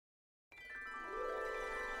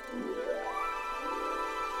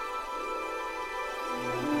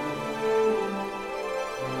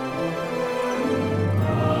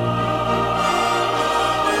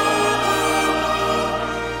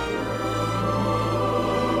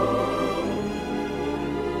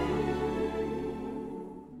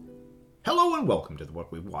everyone. Welcome to the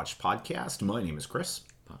What We've Watched podcast. My name is Chris.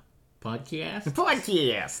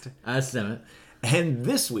 Podcast? Summit. And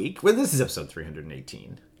this week, well, this is episode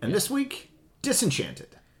 318. And this week,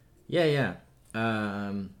 Disenchanted. Yeah.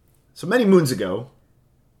 So many moons ago,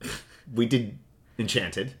 we did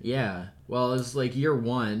Enchanted. Yeah. Well, it was like year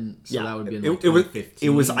one, so that would be in like it was.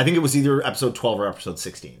 2015. I think it was either episode 12 or episode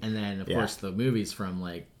 16. And then, of course, the movie's from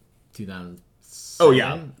like 2007. Oh,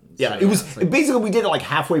 yeah. Yeah, So, it was... like, basically, we did it like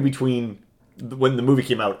halfway between when the movie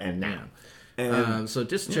came out and now. And, so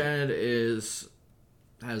Disenchanted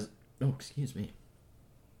has... Oh, excuse me.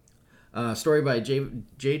 Story by J.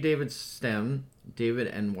 David Stem, David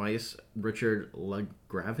N. Weiss, Richard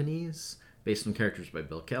LaGravenese, based on characters by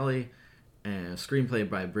Bill Kelly, and screenplay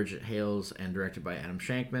by Bridget Hales, and directed by Adam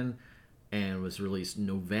Shankman, and was released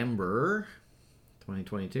November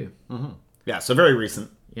 2022. Mm-hmm. Yeah, so very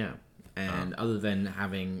recent. Yeah. And other than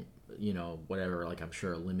having, whatever, like I'm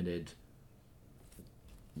sure a limited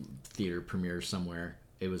theater premiere somewhere,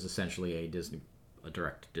 it was essentially a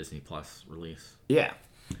direct Disney Plus release. Yeah.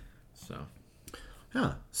 So.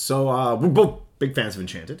 Yeah. So we're both big fans of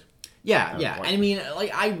Enchanted. Yeah. I mean,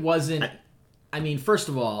 like I wasn't. First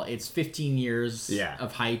of all, it's 15 years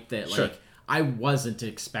of hype that I wasn't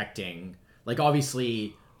expecting. Like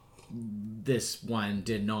obviously, this one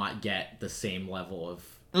did not get the same level of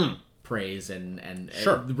praise, and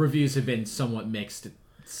the reviews have been somewhat mixed,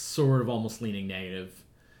 sort of almost leaning negative.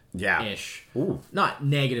 Yeah. Ish. Ooh. Not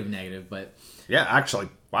negative, but yeah, actually,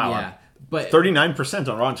 wow. Yeah, but 39%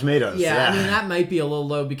 on Rotten Tomatoes. Yeah, I mean that might be a little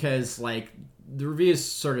low because like the reviews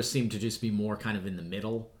sort of seem to just be more kind of in the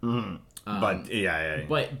middle. Mm-hmm. But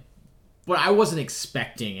But I wasn't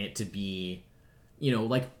expecting it to be,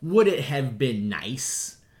 like would it have been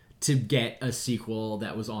nice to get a sequel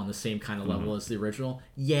that was on the same kind of level as the original?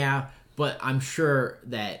 Yeah, but I'm sure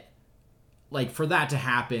that like for that to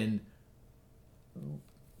happen,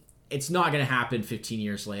 it's not going to happen 15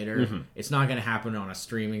 years later. Mm-hmm. It's not going to happen on a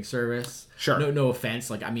streaming service. Sure. No offense.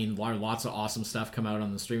 Like, I mean, lots of awesome stuff come out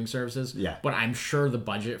on the streaming services. Yeah. But I'm sure the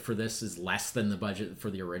budget for this is less than the budget for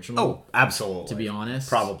the original. Oh, absolutely. To be honest.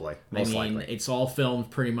 Probably. Most likely. It's all filmed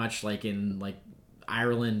pretty much like in like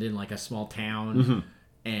Ireland in like a small town. Mm-hmm.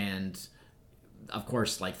 And of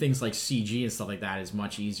course, like things like CG and stuff like that is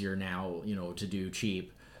much easier now, to do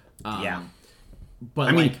cheap. Yeah. But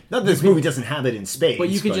I mean, not that this movie doesn't have it in space. But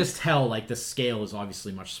you can just tell, like, the scale is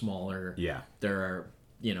obviously much smaller. Yeah. There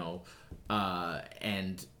are,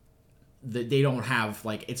 and they don't have,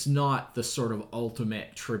 like, it's not the sort of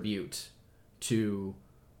ultimate tribute to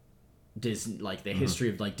Disney, like, the history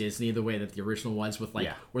of, like, Disney the way that the original was with, like,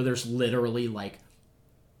 where there's literally, like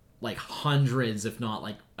hundreds, if not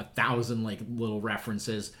like 1,000, like little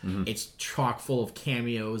references. Mm-hmm. It's chock full of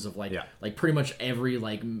cameos of like pretty much every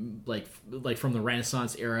like from the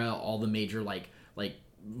Renaissance era, all the major like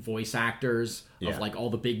voice actors of like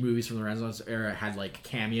all the big movies from the Renaissance era had like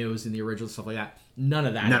cameos in the original, stuff like that. None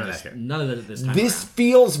of that this time. This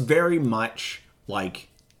feels very much like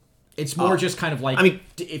it's more just kind of like, I mean,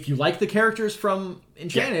 if you like the characters from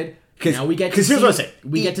Enchanted. Yeah. Now we get to see, here's what I say.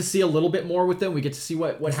 We get to see a little bit more with them. We get to see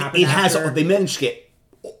what happened. They managed to get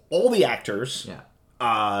all the actors. Yeah.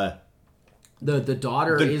 The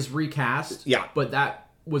daughter is recast. Yeah. But that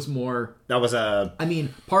was more. That was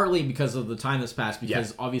partly because of the time that's passed.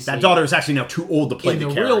 Because obviously that daughter is actually now too old to play the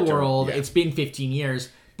character. In the real world, it's been 15 years,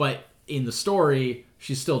 but in the story,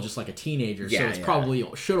 she's still just like a teenager. Yeah, so it's probably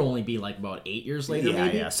should only be like about 8 years later.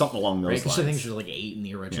 Maybe. Yeah, something along those lines. Because I think she was like 8 in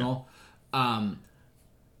the original. Yeah.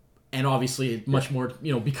 And obviously, much more,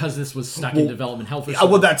 because this was stuck in development hell for so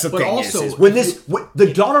long. Well, that's the thing. Also,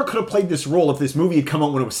 the daughter could have played this role if this movie had come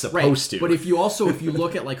out when it was supposed to. But if you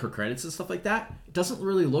look at like her credits and stuff like that, it doesn't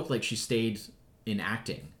really look like she stayed in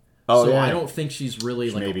acting. I don't think she's really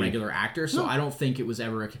like a regular actor. So I don't think it was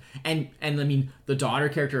ever. And I mean, the daughter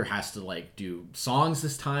character has to like do songs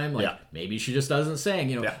this time. Like maybe she just doesn't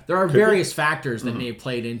sing. There are various factors that may have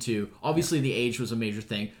played into. Obviously, the age was a major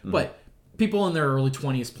thing, but. People in their early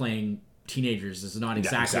 20s playing teenagers is not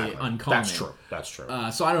exactly uncommon. That's true.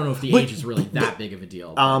 So I don't know if the age is really that big of a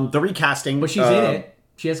deal. The recasting, but she's in it.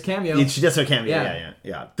 She has a cameo. Yeah, she does have a cameo.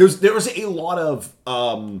 Yeah. There was a lot of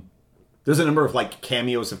there's a number of like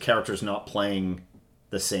cameos of characters not playing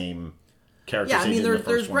the same characters. Yeah, I mean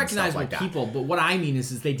there's recognizable people, but what I mean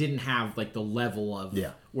is they didn't have like the level of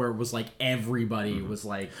where it was like everybody was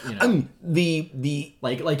like the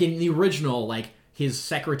like in the original like. His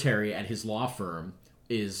secretary at his law firm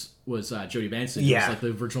was Jodie Benson, who was like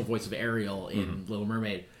the original voice of Ariel in Little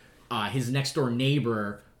Mermaid. His next door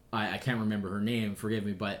neighbor, I can't remember her name, forgive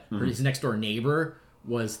me, but his next door neighbor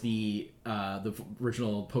was the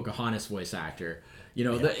original Pocahontas voice actor. You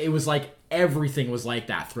know, it was like everything was like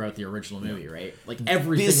that throughout the original movie, right? Like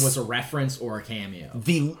everything was a reference or a cameo.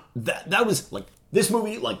 That was like this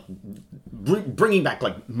movie, like bringing back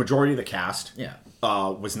like majority of the cast. Yeah,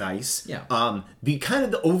 was nice. Yeah. The kind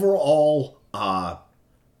of the overall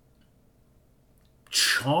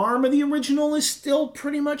charm of the original is still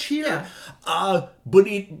pretty much here. Yeah. But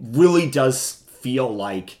it really does feel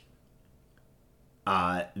like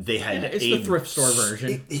they had it's the thrift store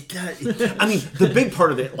version. I mean, the big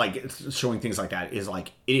part of it, like showing things like that, is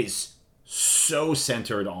like it is so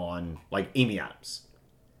centered on like Amy Adams.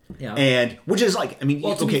 Yeah. And which is like, I mean,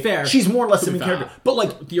 well, to be fair, she's more or less the main character, but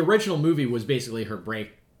like the original movie was basically her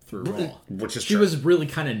breakthrough role, which is she was really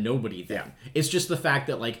kind of nobody then. Yeah. It's just the fact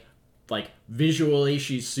that like visually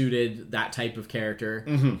she suited that type of character,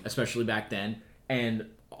 especially back then, and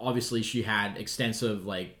obviously she had extensive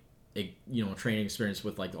training experience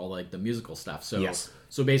with like all like the musical stuff. So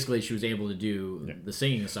so basically she was able to do the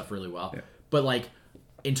singing and stuff really well. Yeah. But like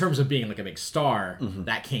in terms of being like a big star,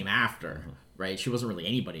 that came after, right? She wasn't really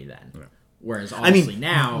anybody then. Yeah. Whereas obviously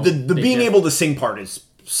now the being able to sing part is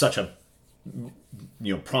such a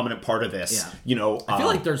prominent part of this. Yeah. I feel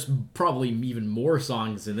like there's probably even more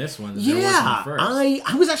songs in this one than there was in the first.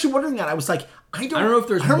 I was actually wondering that. I was like, I don't know if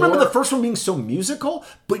there's. I remember the first one being so musical,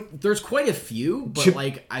 but there's quite a few. But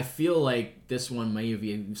like, I feel like this one may have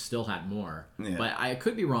even still had more. Yeah. But I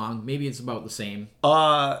could be wrong. Maybe it's about the same.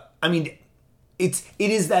 I mean, it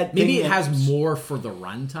is that maybe it has more for the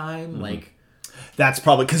runtime. Like that's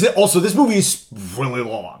probably because also this movie is really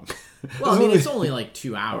long. Well, I mean, it's only like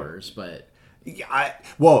 2 hours, but.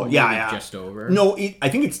 Yeah, just over. No, I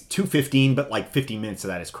think it's 2:15, but like 15 minutes of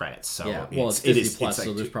that is credits. So yeah, well, it's Disney Plus,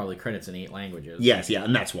 so there's probably credits in 8 languages. Yes, yeah,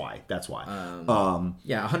 and that's why.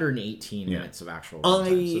 118 minutes of actual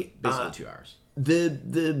runtime, so basically 2 hours.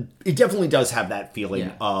 It definitely does have that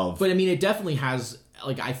feeling of, but I mean, it definitely has.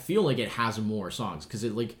 Like, I feel like it has more songs because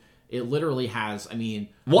it literally has. I mean,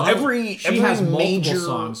 every has major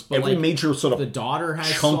songs, but every major sort of the daughter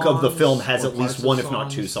has chunk songs, of the film has at least one, if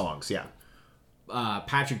not 2 songs. Yeah.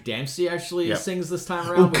 Patrick Dempsey actually sings this time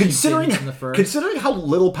around. Well, considering how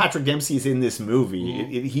little Patrick Dempsey is in this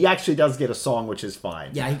movie, he actually does get a song, which is fine.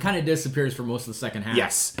 Yeah, he kind of disappears for most of the second half.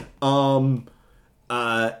 Yes, and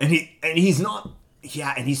he's not.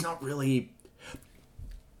 Yeah, and he's not really.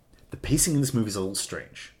 The pacing in this movie is a little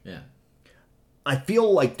strange. Yeah. I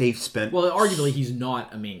feel like they've spent. Well, arguably, he's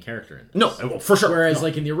not a main character in this. No, well, for sure. Whereas,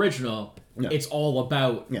 like in the original, it's all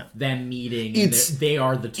about them meeting. And they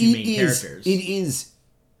are the two main characters. It is.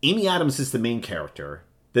 Amy Adams is the main character.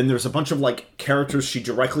 Then there's a bunch of like characters she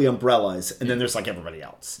directly umbrellas, and then there's like everybody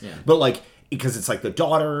else. Yeah. But like because it's like the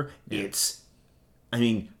daughter, it's. I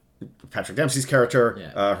mean, Patrick Dempsey's character,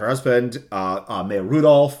 her husband, Maya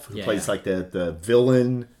Rudolph, who plays like the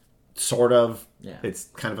villain, sort of. Yeah. It's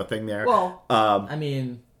kind of a thing there. Well, I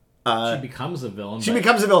mean, she becomes a villain.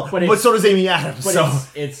 But so does Amy Adams. But so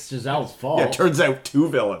it's Giselle's fault. Yeah, it turns out 2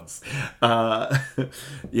 villains.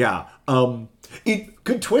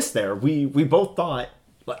 Good twist there. We both thought.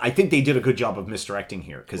 I think they did a good job of misdirecting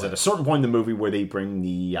here because at a certain point in the movie where they bring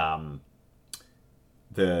the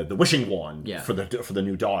wishing wand for the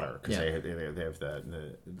new daughter because they have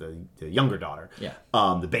the younger daughter,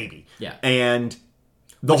 the baby, and.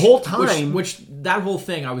 The whole time... Which, that whole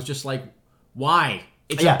thing, I was just like, why?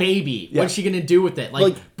 It's a baby. Yeah. What's she going to do with it?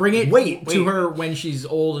 Like bring it to her when she's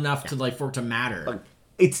old enough to for it to matter.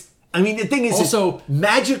 I mean, the thing is... Also...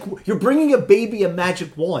 magic... You're bringing a baby a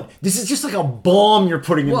magic wand. This is just like a bomb you're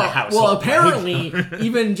putting in the house. Well, apparently,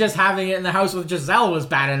 even just having it in the house with Giselle was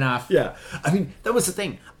bad enough. Yeah. I mean, that was the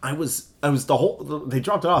thing. I was they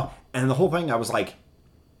dropped it off, and the whole thing, I was like,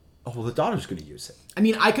 oh, well, the daughter's going to use it. I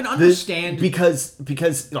mean, I can understand... Because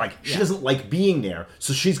like, she doesn't like being there,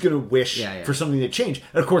 so she's going to wish for something to change.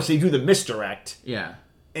 And, of course, they do the misdirect. Yeah.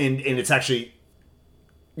 And it's actually,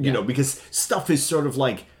 you know, because stuff is sort of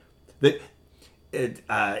like...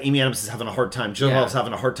 Amy Adams is having a hard time. Giselle's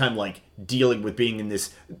having a hard time, like, dealing with being in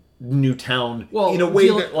this new town in a way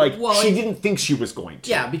that, like, she didn't think she was going to.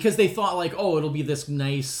 Yeah, because they thought, like, oh, it'll be this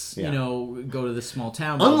nice, go to this small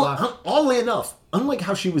town. Blah, blah. Oddly enough, unlike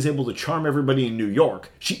how she was able to charm everybody in New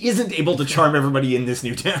York, she isn't able to charm everybody in this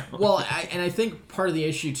new town. Well, I think part of the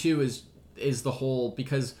issue, too, is the whole...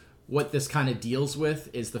 Because what this kind of deals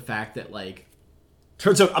with is the fact that, like...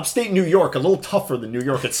 Turns out upstate New York a little tougher than New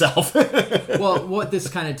York itself. Well, what this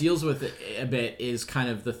kind of deals with a bit is kind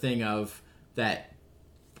of the thing of that...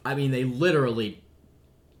 I mean, they literally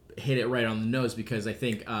hit it right on the nose because I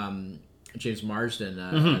think James Marsden,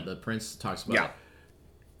 the Prince, talks about it,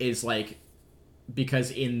 is like... Because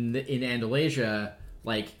in Andalasia,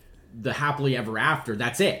 like the happily ever after.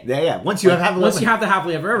 That's it. Yeah. Once you have the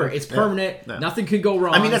happily ever after, it's permanent. Yeah. Nothing could go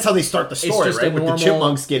wrong. I mean, that's how they start the story, right? With the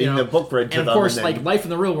chipmunks getting the book read to them. And of course, like life in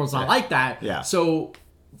the real world's not like that. Yeah. So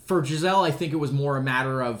for Giselle, I think it was more a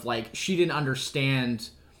matter of like she didn't understand.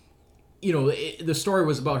 You know, the story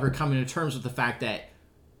was about her coming to terms with the fact that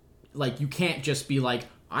like you can't just be like,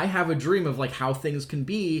 I have a dream of like how things can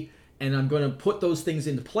be, and I'm going to put those things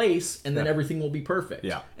into place, and then everything will be perfect.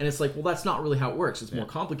 Yeah. And it's like, well, that's not really how it works. It's more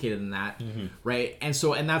complicated than that, right? And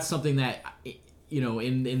that's something that, you know,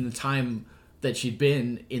 in the time that she'd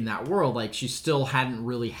been in that world, like she still hadn't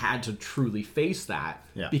really had to truly face that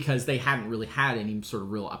because they hadn't really had any sort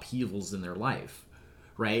of real upheavals in their life,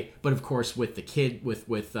 right? But of course, with the kid, with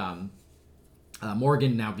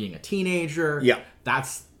Morgan now being a teenager,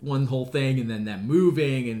 that's one whole thing, and then them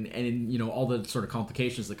moving and you know all the sort of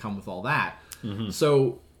complications that come with all that.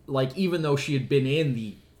 So like even though she had been in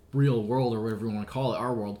the real world or whatever you want to call it,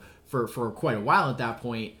 our world, for quite a while at that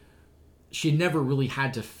point, she never really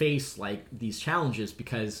had to face like these challenges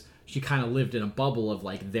because she kind of lived in a bubble of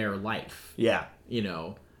like their life. Yeah. You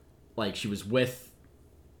know, like she was with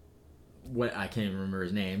what I can't even remember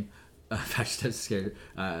his name. I'm just scared.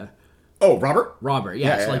 Oh, Robert? Robert,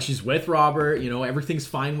 yeah. So, like, she's with Robert, you know, everything's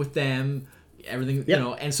fine with them, everything, you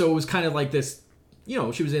know, and so it was kind of like this, you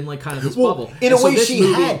know, she was in, like, kind of this bubble. In a way,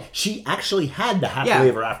 she actually had the happily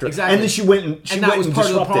ever after. Exactly. And then she went and that was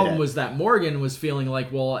part of the problem was that Morgan was feeling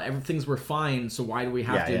like, well, things were fine, so why do we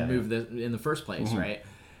have to move in the first place, right?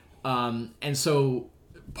 And so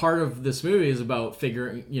part of this movie is about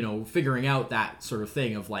figuring out that sort of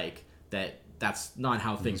thing of, like, that's not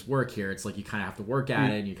how things work here. It's like you kind of have to work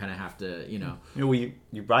at it, and you kind of have to, you know.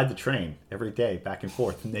 You ride the train every day back and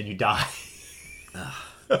forth, and then you die.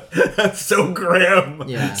 That's so grim.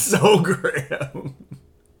 Yeah. So grim.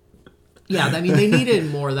 Yeah, I mean, they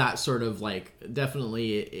needed more of that sort of, like,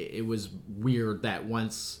 definitely it was weird that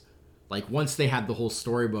once they had the whole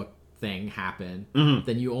storybook thing happen,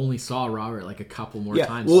 then you only saw Robert like a couple more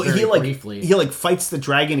times. Well, briefly. He fights the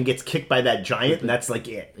dragon and gets kicked by that giant, and that's like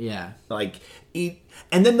it. Yeah. Like,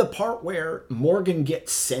 and then the part where Morgan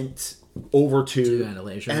gets sent over to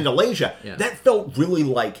Andalasia, that felt really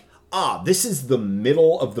like, this is the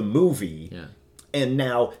middle of the movie. Yeah. And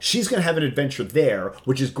now she's going to have an adventure there,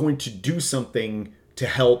 which is going to do something to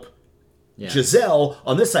help Giselle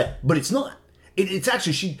on this side, but it's not. It's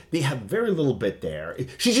actually they have very little bit there.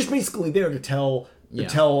 She's just basically there to tell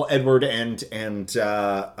Edward and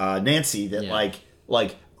Nancy that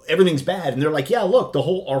like everything's bad, and they're like, yeah, look,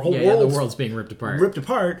 our whole world's being ripped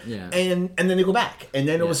apart. Yeah. And then they go back, and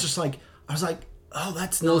then it was just like I was like, oh,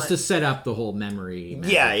 that's not. Well, it's to set up the whole memory.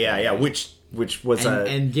 Yeah. Which was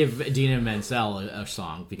and give Idina Menzel a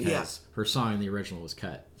song because her song in the original was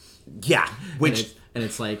cut. Yeah, and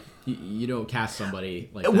it's like you don't cast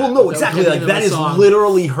somebody like that. Well, no, exactly. Like that is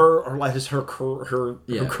literally her, or like her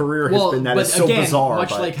career has been that. It's so bizarre.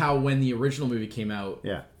 Much like how when the original movie came out,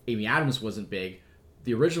 Amy Adams wasn't big.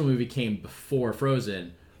 The original movie came before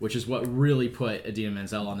Frozen, which is what really put Idina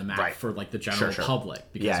Menzel on the map for like the general public.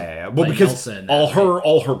 Because Well, because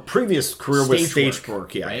all her previous career was stage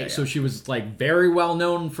work. So she was like very well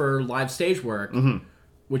known for live stage work.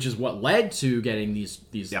 Which is what led to getting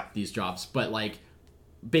these jobs, but like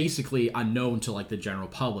basically unknown to like the general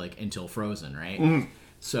public until Frozen, right?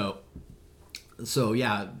 So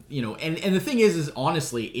yeah, you know, and the thing is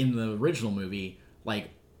honestly in the original movie,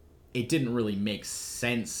 like it didn't really make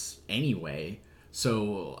sense anyway.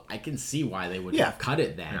 So I can see why they would have cut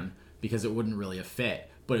it then because it wouldn't really have fit.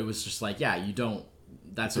 But it was just like, you don't.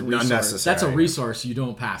 That's a resource. That's a resource you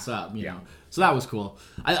don't pass up, you know. So that was cool.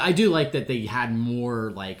 I do like that they had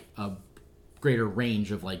more like a greater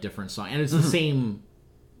range of like different songs, and it's the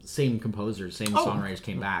same composers, same songwriters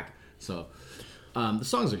came back. So the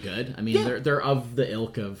songs are good. I mean, they're of the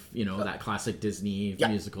ilk of that classic Disney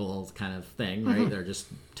musical kind of thing, right? They're just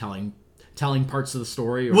telling parts of the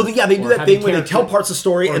story. They do that thing where they tell parts of the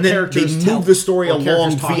story and then they move the story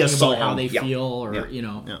along via song, how they feel, or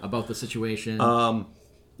about the situation.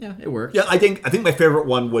 Yeah, it works. Yeah, I think my favorite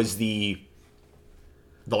one was the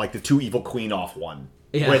two evil queen off one.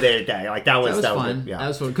 Yeah. Where they like that was fun. That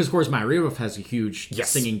was fun because of course Maya Rudolph has a huge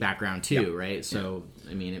singing background too, right? So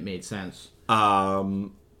I mean, it made sense. I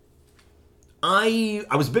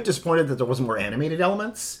was a bit disappointed that there wasn't more animated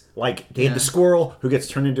elements. Like they had the squirrel who gets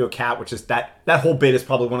turned into a cat, which is that whole bit is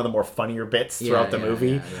probably one of the more funnier bits throughout the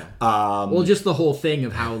movie. Well, just the whole thing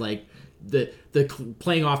of how like the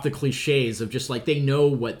playing off the cliches of just like they know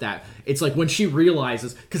what that it's like when she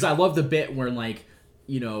realizes, because I love the bit where like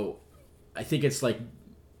I think it's like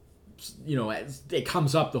it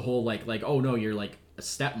comes up the whole like oh no, you're like a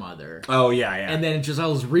stepmother. Oh yeah, yeah. And then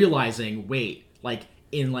Giselle's realizing, wait, like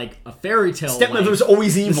in like a fairy tale, stepmother's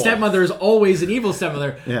always evil. The stepmother is always an evil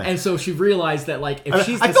stepmother, and so she realized that like if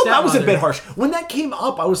she's I thought that was a bit harsh when that came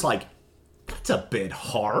up. I was like, that's a bit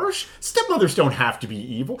harsh. Stepmothers don't have to be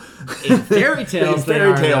evil. In fairy tales, they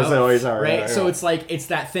always are, right? So it's like it's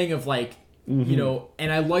that thing of like you know,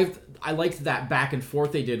 and I liked that back and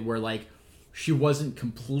forth they did where like she wasn't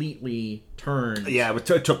completely turned. Yeah, it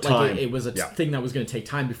took time. It was a thing that was going to take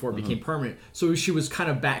time before it became permanent. So she was kind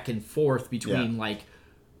of back and forth between like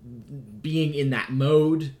being in that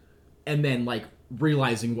mode and then like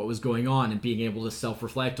realizing what was going on and being able to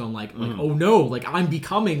self-reflect on like oh no, like I'm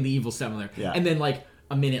becoming the evil stepmother. And then like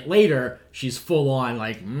a minute later, she's full on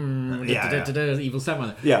like evil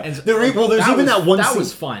stepmother. Yeah. And so, there's even that one scene. That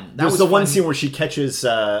was fun. There's the one scene where she catches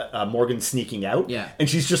Morgan sneaking out. Yeah. And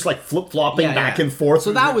she's just like flip-flopping back and forth.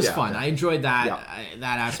 So that was fun. I enjoyed that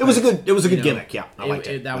that aspect. It was a good gimmick. Yeah. I liked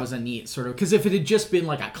it. That was a neat sort of, because if it had just been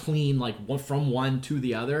like a clean like from one to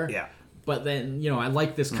the other. Yeah. But then, I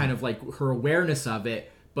like this kind of like her awareness of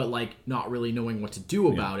it, but like not really knowing what to do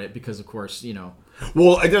about it because of course,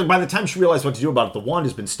 Well, by the time she realized what to do about it, the wand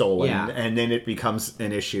has been stolen, and then it becomes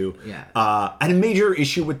an issue. Yeah. I had a major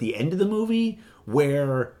issue with the end of the movie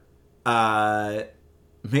where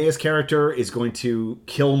Maya's character is going to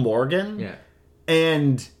kill Morgan. Yeah.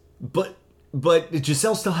 But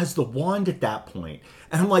Giselle still has the wand at that point.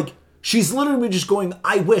 And I'm like, she's literally just going,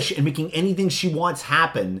 I wish, and making anything she wants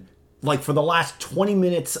happen, like for the last 20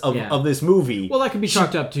 minutes of this movie. Well, that could be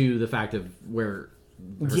chalked up to the fact of where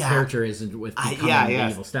her character isn't with becoming the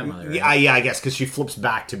evil stepmother. Right? I guess, because she flips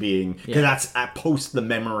back to being, because that's at post the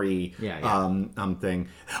memory thing.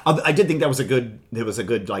 I did think there was a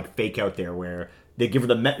good like fake out there where they give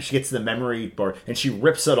her she gets the memory board and she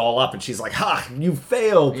rips it all up and she's like, ha, you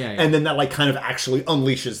failed. And then that like kind of actually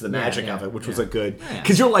unleashes the magic of it, which was a good,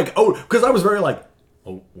 because you're like, oh, because I was very like,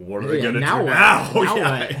 oh, what are they gonna do now?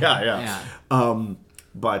 Yeah.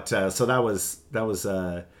 But so that was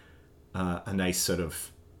a nice sort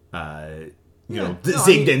of zigged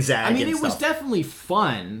and zagged. I mean, it was definitely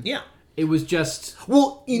fun. Yeah. It was just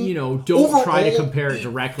don't overall, try to compare it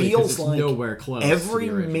directly because it's like nowhere close. Every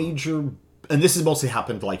major, and this has mostly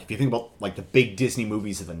happened like if you think about like the big Disney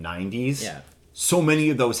movies of the 90s. Yeah. So many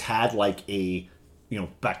of those had like a,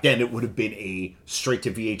 back then it would have been a straight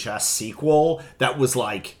to VHS sequel that was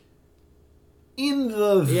like in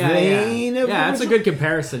the vein of that's a good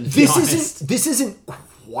comparison. This isn't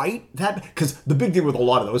quite that, because the big thing with a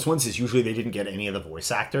lot of those ones is usually they didn't get any of the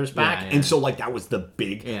voice actors back, and so like that was the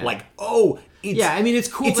big like, oh, I mean, it's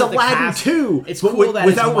cool. It's Aladdin too. It's cool that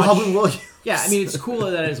without Robin Williams. Yeah, I mean, it's cool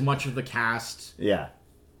that as much of the cast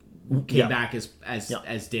came back as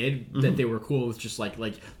did, that they were cool with just like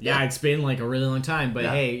it's been like a really long time, but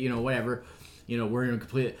hey, whatever, we're gonna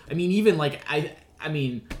complete it. I mean, even like I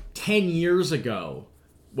mean 10 years ago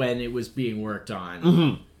when it was being worked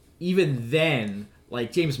on, even then,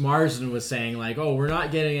 like James Marsden was saying, like, oh, we're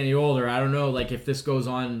not getting any older. I don't know, like if this goes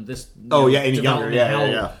on, this any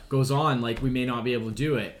younger, goes on, like we may not be able to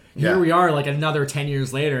do it. Here we are, like another 10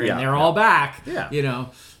 years later, and they're all back.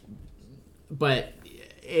 But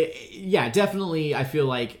definitely, I feel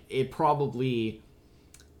like it probably,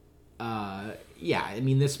 I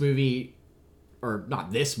mean, this movie, or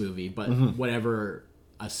not this movie, but whatever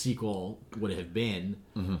a sequel would have been,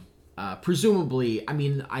 presumably, I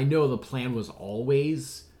mean, I know the plan was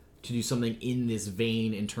always to do something in this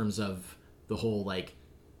vein in terms of the whole, like,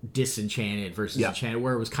 Disenchanted versus Enchanted,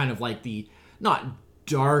 where it was kind of like the, not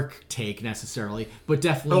dark take necessarily, but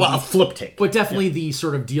definitely a flip take, but definitely the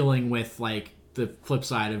sort of dealing with like the flip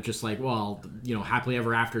side of just like, well, happily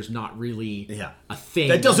ever after is not really a thing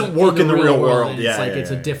that doesn't work in the real world. It's like it's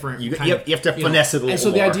a different you have to finesse it a little and so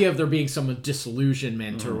more. The idea of there being some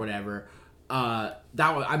disillusionment or whatever,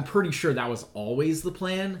 I'm pretty sure that was always the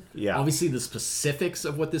plan. Obviously the specifics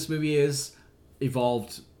of what this movie is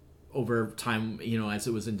evolved over time, as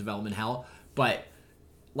it was in development hell, but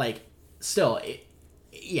like still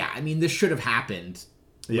I mean, this should have happened.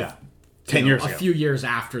 10 years ago. A few years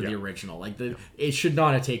after the original. Like, it should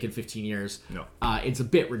not have taken 15 years. No. It's a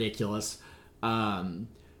bit ridiculous. Like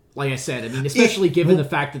I said, I mean, especially given the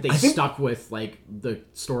fact that they stuck with, like, the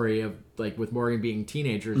story of, like, with Morgan being a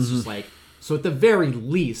teenager. It's just like, so at the very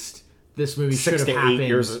least, this movie should have happened 6 to 8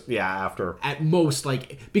 years after. At most,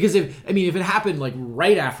 like, because if it happened, like,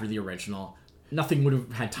 right after the original, nothing would have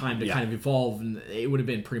had time to kind of evolve, and it would have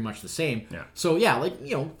been pretty much the same. So, like,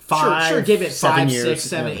 sure, give it 5, 6,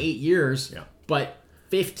 7, 8 years. But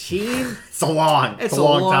 15? It's a long time, right? It's a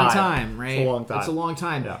long time. It's a long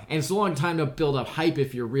time. Yeah. And it's a long time to build up hype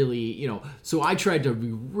if you're really, so I tried to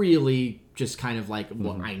be really just kind of like,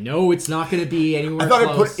 well, I know it's not going to be anywhere close. I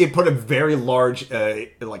thought it put a very large,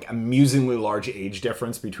 like amusingly large age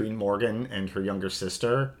difference between Morgan and her younger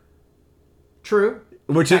sister. True.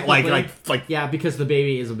 Which is like yeah, because the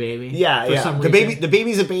baby is a baby. Yeah, for yeah. Some the reason.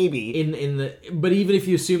 baby's a baby. But even if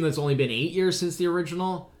you assume that's only been 8 years since the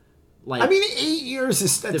original, like 8 years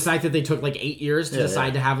is the fact that they took like 8 years to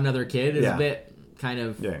decide to have another kid is a bit kind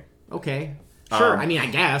of okay. Sure, I mean, I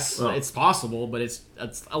guess it's possible, but it's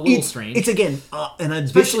a little strange. It's again, and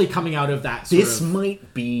especially coming out of that. This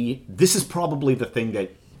is probably the thing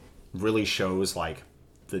that really shows like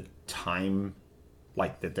the time.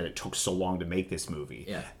 Like that it took so long to make this movie.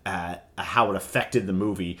 Yeah. How it affected the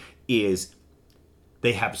movie is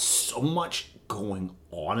they have so much going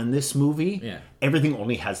on in this movie. Yeah. Everything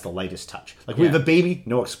only has the lightest touch. Like we have a baby,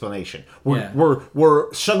 no explanation.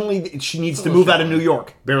 We're suddenly she needs to move out of New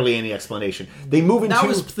York. Barely any explanation. They move into that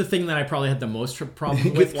was the thing that I probably had the most problem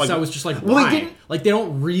with. Because I was just like, why? Like they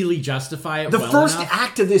don't really justify it. The first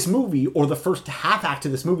act of this movie, or the first half act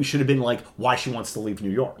of this movie, should have been like why she wants to leave New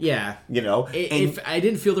York. Yeah, if I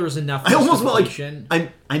didn't feel there was enough. I almost felt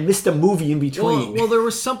like I missed a movie in between. Well, there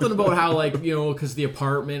was something about how like because the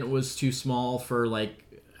apartment was too small for like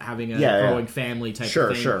having a growing family type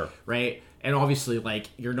of thing, right? And obviously, like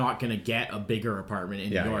you're not gonna get a bigger apartment in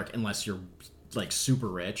New York unless you're like super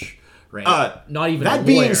rich, right? Not even that a lawyer.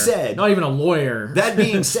 Being said, not even a lawyer. That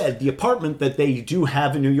being said, the apartment that they do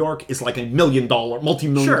have in New York is like $1 million,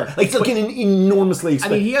 multi-million. Like it's like an enormously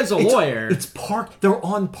expensive. I mean, he has a lawyer. It's Park. They're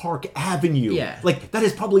on Park Avenue. Yeah, like that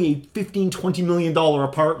is probably a $15-20 million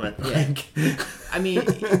apartment. Yeah. Like, I mean,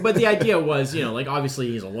 but the idea was, like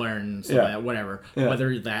obviously he's a lawyer and stuff like that, whatever. Yeah.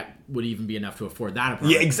 Whether that would even be enough to afford that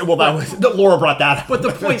apartment. Yeah, well, Laura brought that up. But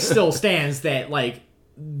the point still stands that like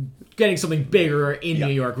getting something bigger in New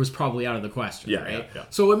York was probably out of the question, right? Yeah.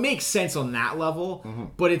 So it makes sense on that level,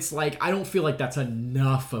 but it's like I don't feel like that's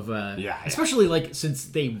enough of a especially like since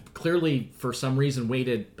they clearly for some reason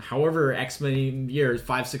waited however X many years,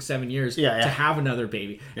 5, 6, 7 years to have another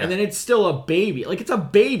baby. And then it's still a baby. Like it's a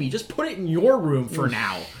baby. Just put it in your room for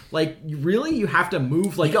now. Like really, you have to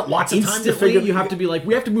move like you got lots of time to figure. You have to be like,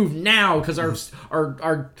 we have to move now because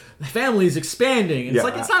our family is expanding. It's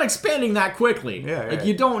like it's not expanding that quickly. Like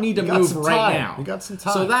you don't need to move right now. You got some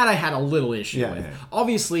time. So that I had a little issue with. Yeah.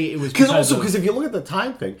 Obviously, it was because if you look at the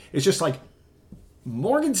time thing, it's just like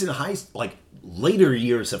Morgan's in later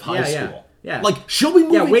years of high school. Yeah, like she'll be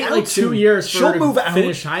moving. Yeah, wait like 2 years for her to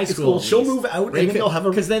finish high school. She'll move out, and they'll have her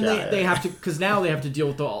because then they have to because now they have to deal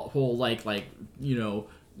with the whole like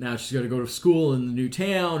now she's got to go to school in the new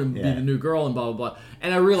town and be the new girl and blah blah blah.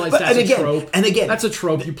 And I realize that's a trope. And again, that's a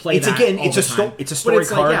trope. You play it's that again. all It's the a time. It's a story but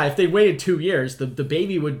it's card. Like, if they waited 2 years, the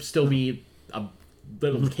baby would still be a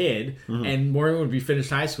little kid, and Morgan would be finished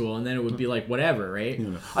high school, and then it would be like whatever, right?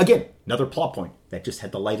 Again, another plot point that just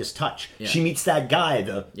had the lightest touch. Yeah. She meets that guy,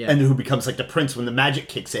 and who becomes like the prince when the magic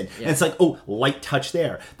kicks in, and it's like, oh, light touch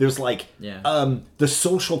there. There's like the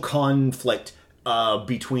social conflict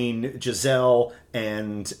between Giselle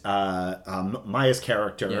and Maya's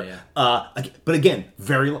character. But again,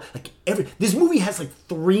 very this movie has like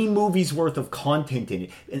 3 movies worth of content in it,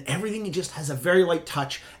 and everything just has a very light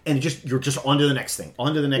touch, and you're just on to the next thing,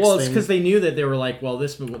 Well, it's because they knew that they were like, well,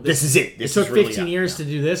 this is it. It took 15 years to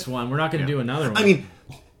do this one. We're not going to do another one. I mean,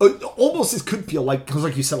 almost it could feel like, because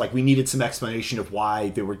like you said, like we needed some explanation of why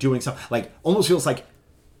they were doing something. Like almost feels like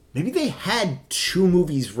maybe they had 2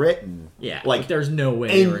 movies written. Yeah, like there's no way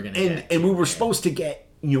they were going to get. And we were supposed to get,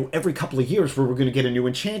 every couple of years where we're going to get a new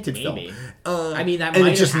Enchanted film. I mean, that and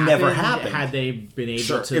might it just have never happened. Had they been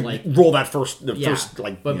able to like roll that first,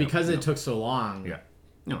 but because it took so long.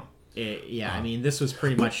 I mean, this was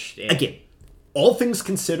pretty much it. Again, all things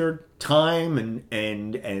considered, time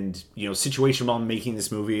and situation while making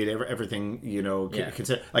this movie and everything,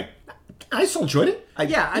 consider like. I still enjoyed it.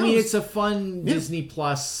 I mean, it's a fun Disney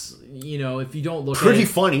Plus. If you don't look pretty at it,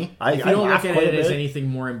 funny. If you don't look at it as anything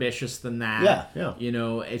more ambitious than that,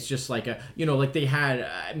 it's just like like they had.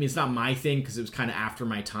 I mean, it's not my thing because it was kind of after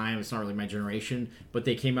my time. It's not really my generation, but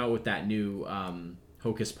they came out with that new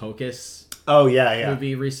Hocus Pocus.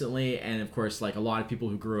 Movie recently, and of course, like a lot of people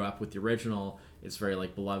who grew up with the original, it's very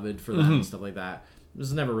like beloved for them and stuff like that. It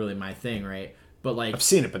was never really my thing, right? But like I've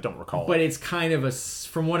seen it, but don't recall. But it's kind of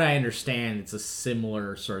from what I understand, it's a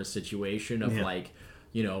similar sort of situation of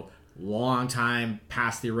long time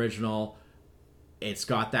past the original. It's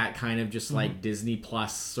got that kind of just like Disney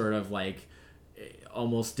Plus sort of like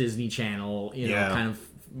almost Disney Channel, kind of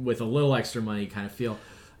with a little extra money kind of feel.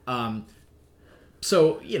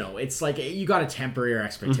 So, you know, it's like you got to temper your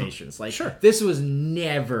expectations. Like, Sure. This was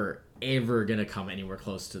never, ever going to come anywhere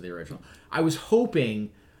close to the original. I was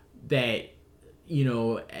hoping that, you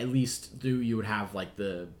know, at least you would have, like,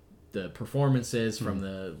 the performances from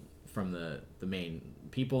the main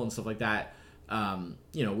people and stuff like that,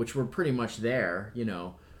 you know, which were pretty much there, you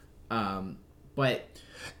know. But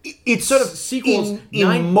it's sort of sequels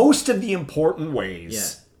in most of the important ways. Yeah.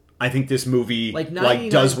 I think this movie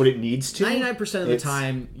does what it needs to. 99% of the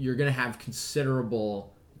time, you're going to have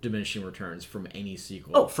considerable diminishing returns from any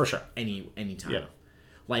sequel. Oh, for sure. Any time. Yeah.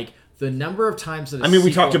 Like, the number of times that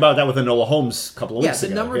we talked about that with Enola Holmes a couple of weeks ago.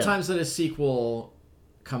 Yeah, the number of times that a sequel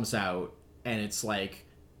comes out and it's, like,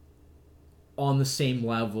 on the same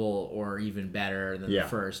level or even better than the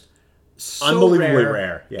first. So unbelievably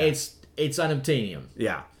rare. Yeah. It's unobtainium.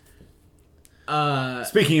 Yeah.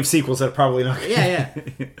 Speaking of sequels that are probably not. Yeah.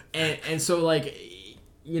 and so, like,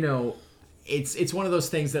 you know, it's one of those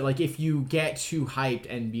things that, like, if you get too hyped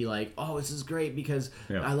and be like, oh, this is great because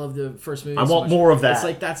I love the first movie. I want more of that. It's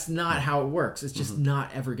like, that's not how it works. It's just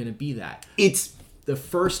not ever going to be that. It's the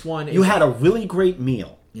first one. You had a really great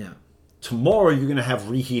meal. Yeah. Tomorrow you're going to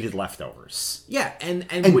have reheated leftovers. Yeah, and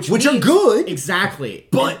which are good. Exactly.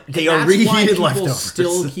 But they are reheated leftovers.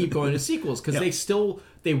 Still keep going to sequels because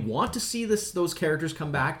they want to see those characters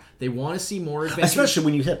come back. They want to see more adventures. Especially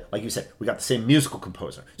when you said, like you said, we got the same musical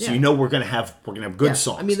composer. So you know we're going to have good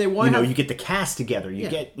songs. I mean, they want you get the cast together. You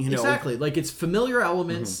get, Exactly. Like, it's familiar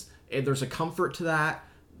elements. And there's a comfort to that.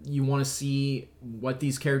 You want to see what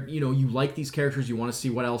these characters, you like these characters. You want to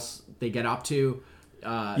see what else they get up to.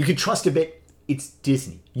 You can trust a bit. It's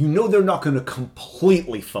Disney. They're not going to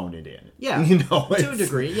completely phone it in. Yeah, to a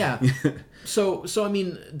degree. Yeah. So I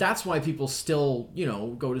mean, that's why people still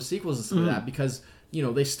go to sequels and stuff like that, because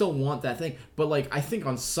they still want that thing. But, like, I think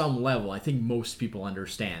on some level, I think most people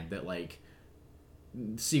understand that, like,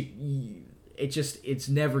 it's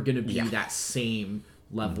never going to be that same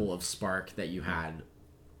level of spark that you had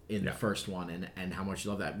in the first one, and how much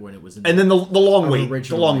you love that when it was in then the long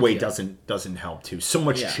wait doesn't help too. So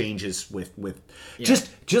much changes with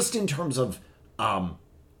just in terms of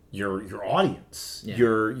your audience,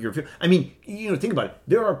 your I mean, think about it.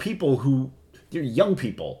 There are people they're young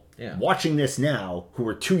people watching this now who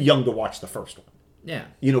are too young to watch the first one. Yeah.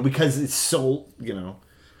 Because it's so, I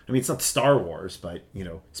mean, it's not Star Wars, but,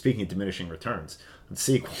 speaking of diminishing returns, and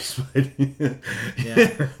sequels, but...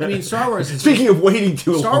 yeah. I mean, Star Wars is... Speaking of waiting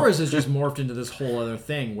too long... Star Wars has just morphed into this whole other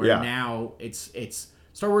thing, where now it's...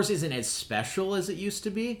 Star Wars isn't as special as it used to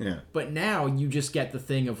be, but now you just get the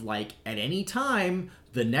thing of, like, at any time,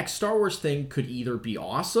 the next Star Wars thing could either be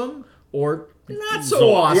awesome or not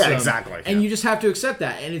so awesome. Yeah, exactly. And you just have to accept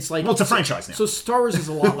that. And it's like... Well, it's a franchise now. So Star Wars is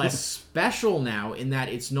a lot less special now in that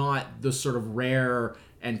it's not the sort of rare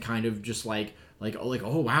and kind of just like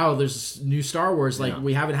oh wow, there's new Star Wars. Like,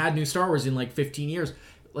 we haven't had new Star Wars in like 15 years.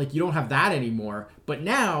 Like, you don't have that anymore. But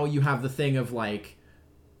now you have the thing of like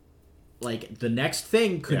the next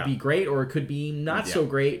thing could be great or it could be not so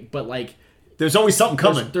great, but like there's always something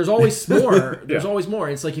coming. There's always more. There's always more.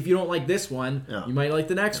 It's like, if you don't like this one, you might like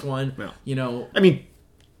the next one. Yeah. I mean,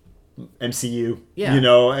 MCU. Yeah.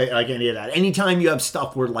 Like any of that. Anytime you have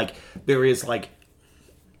stuff where like there is like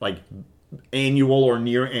annual or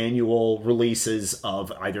near annual releases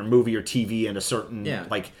of either movie or TV in a certain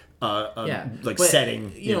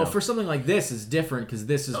setting. For something like this is different because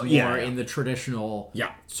this is more in the traditional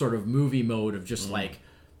sort of movie mode of just like,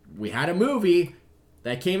 we had a movie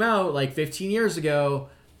that came out like 15 years ago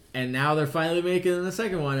and now they're finally making the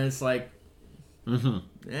second one, and it's like, it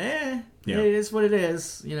is what it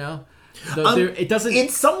is, it doesn't. In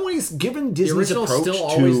some ways, given Disney's the original's approach still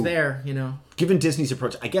always there, Given Disney's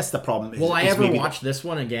approach, I guess the problem is. Will I ever watch this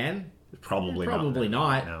one again? Probably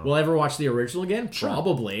not. No. Will I ever watch the original again? Sure.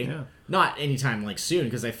 Probably. Yeah. Not anytime like soon,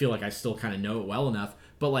 because I feel like I still kind of know it well enough.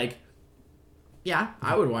 But like, yeah,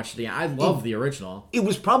 I would watch it again. I love the original. It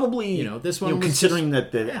was probably this one was considering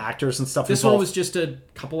that the actors and stuff. This one was just a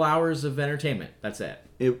couple hours of entertainment. That's it.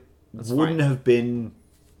 That's wouldn't have been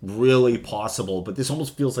really possible, but this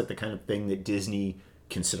almost feels like the kind of thing that Disney,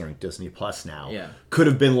 considering Disney Plus now, could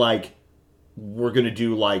have been like, we're going to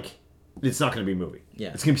do like, it's not going to be a movie. Yeah.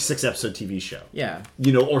 It's going to be a 6-episode TV show. Yeah.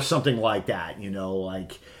 Or something like that,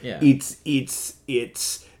 it's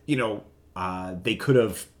they could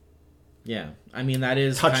have I mean, that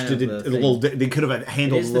is touched kind it of a little. They could have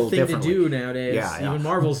handled it a little differently. It's the thing to do nowadays. Yeah. Even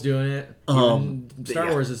Marvel's doing it. Even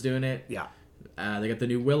Star Wars is doing it. Yeah. They got the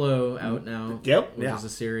new Willow out now. Yep. Which is a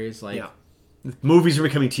series. Movies are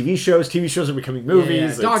becoming TV shows. TV shows are becoming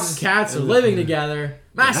movies. Yeah. Dogs and cats are living together.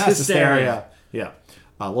 Mass hysteria. Yeah.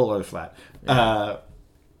 A little other flat. But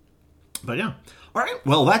yeah. All right.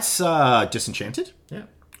 Well, that's Disenchanted. Yeah.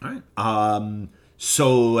 All right.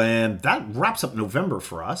 So, and that wraps up November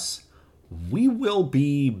for us. We will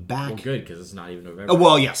be back. Well, good, because it's not even November.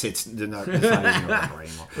 Well, yes, it's not even November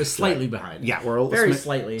anymore. We're slightly behind. Yeah, we're very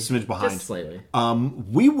slightly. Smidge behind. Just slightly.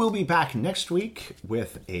 We will be back next week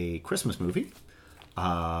with a Christmas movie.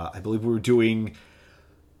 I believe we're doing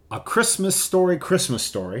A Christmas Story,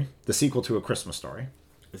 the sequel to A Christmas Story.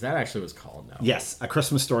 Is that actually what it's called now? Yes, A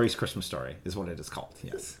Christmas Story's Christmas Story is what it is called.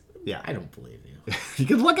 Yes. Yeah. I don't believe you. You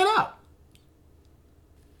can look it up.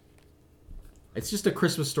 It's just A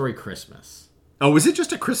Christmas Story Christmas. Oh, is it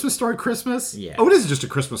just A Christmas Story Christmas? Yeah. Oh, it is just A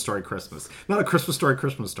Christmas Story Christmas. Not A Christmas Story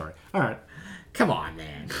Christmas Story. All right. Come on,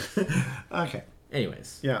 man. Okay.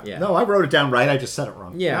 Anyways. Yeah. No, I wrote it down right. I just said it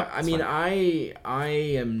wrong. Yeah, Yep, I mean, fine. I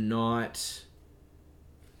am not...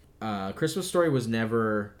 Christmas Story was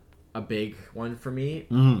never a big one for me,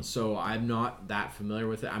 so I'm not that familiar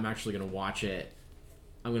with it. I'm actually going to watch it.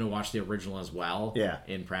 I'm going to watch the original as well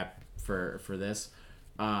in prep for this.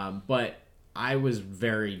 But I was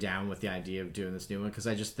very down with the idea of doing this new one because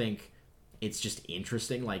I just think it's just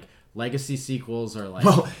interesting. Like, legacy sequels are like...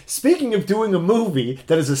 Well, speaking of doing a movie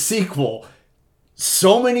that is a sequel...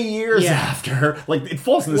 So many years after, like, it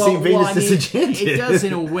falls in the same vein as Disenchanted. It does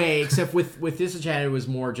in a way, except with Disenchanted, it was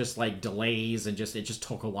more just like delays and it just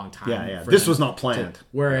took a long time. Yeah. This was not planned.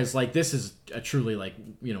 Whereas, like, this is a truly, like,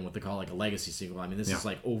 you know, what they call like a legacy sequel. I mean, this is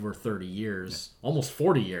like over 30 years, almost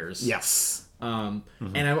 40 years. Yes. And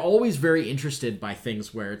I'm always very interested by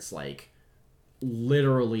things where it's like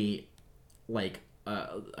literally like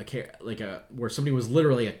where somebody was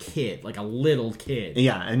literally a kid, like a little kid.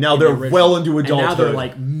 Yeah, and now they're well into adulthood. And now they're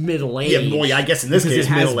like middle aged. Yeah, boy, I guess in this case,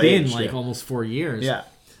 middle aged. It has been like almost 4 years. Yeah,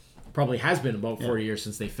 probably has been about 40 years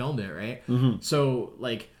since they filmed it, right? So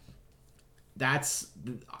like,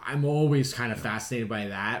 I'm always kind of fascinated by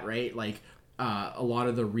that, right? Like, a lot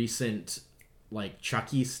of the recent like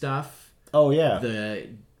Chucky stuff. Oh yeah,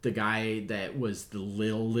 the guy that was the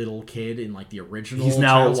little kid in like the original. He's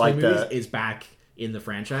now Child's like movies is back in the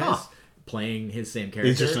franchise, playing his same character.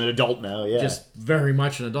 He's just an adult now, yeah. Just very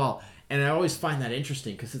much an adult. And I always find that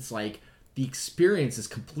interesting because it's like the experience is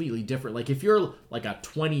completely different. Like if you're like a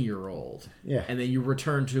 20-year-old and then you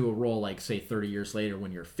return to a role like, say, 30 years later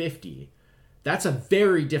when you're 50, that's a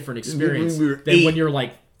very different experience than when you're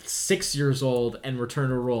like 6 years old and return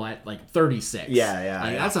to a role at like 36.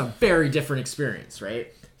 Yeah. That's a very different experience,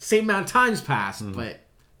 right? Same amount of time's passed, but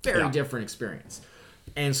very different experience.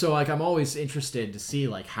 And so, like, I'm always interested to see,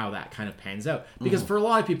 like, how that kind of pans out. Because for a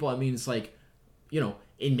lot of people, I mean, it's like, you know,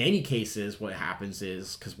 in many cases, what happens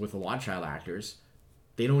is, because with a lot of child actors,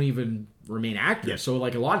 they don't even remain actors. Yeah. So,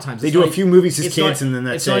 like, a lot of times... They do a few movies as kids, and then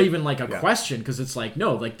that's it. It's not even, like, a question, because it's like,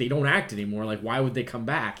 no, like, they don't act anymore. Like, why would they come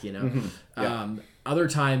back, you know? Other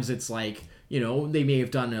times, it's like, you know, they may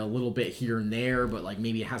have done a little bit here and there, but, like,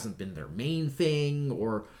 maybe it hasn't been their main thing,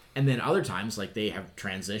 or... And then other times, like, they have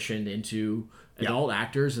transitioned into adult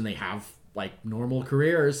actors and they have, like, normal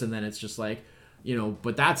careers. And then it's just like, you know,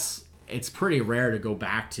 but it's pretty rare to go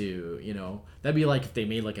back to, you know. That'd be like if they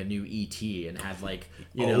made, like, a new E.T. and had, like,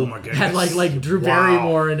 you know, had, like Drew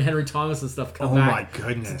Barrymore and Henry Thomas and stuff come back. Oh, my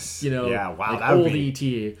goodness. You know, wow, like that would old be...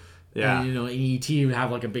 E.T. Yeah. And, you know, E.T. would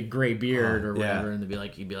have, like, a big gray beard or whatever. And you'd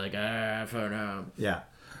be like, I don't know. Yeah.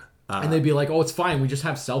 And they'd be like, oh, it's fine. We just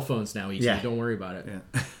have cell phones now, E.T. Don't worry about it.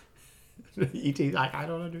 Yeah. E.T. I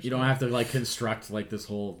don't understand. You don't have to like construct like this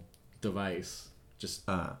whole device. Just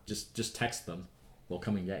text them. They'll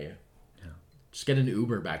come and get you. Yeah. Just get an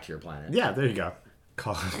Uber back to your planet. Yeah, there you go.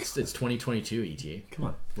 It's 2022, E.T. Come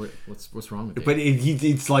on. What's wrong with it? But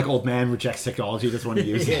it's like old man rejects technology. Doesn't want to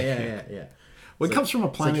use it. Yeah. Well, it comes from a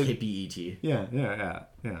planet. It's like hippie E.T. Yeah.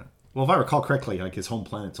 Well, if I recall correctly, like his home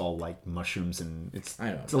planet's all like mushrooms, and it's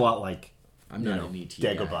a lot like I'm not an E.T.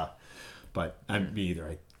 Dagobah, but I'm me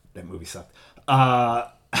either. That movie sucked. I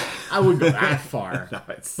wouldn't go that far,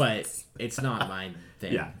 but it's not my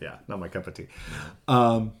thing. Yeah, not my cup of tea.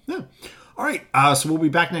 All right, so we'll be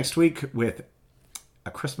back next week with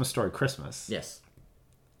A Christmas Story Christmas. Yes.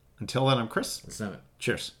 Until then, I'm Chris. That's it.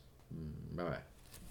 Cheers. Bye-bye.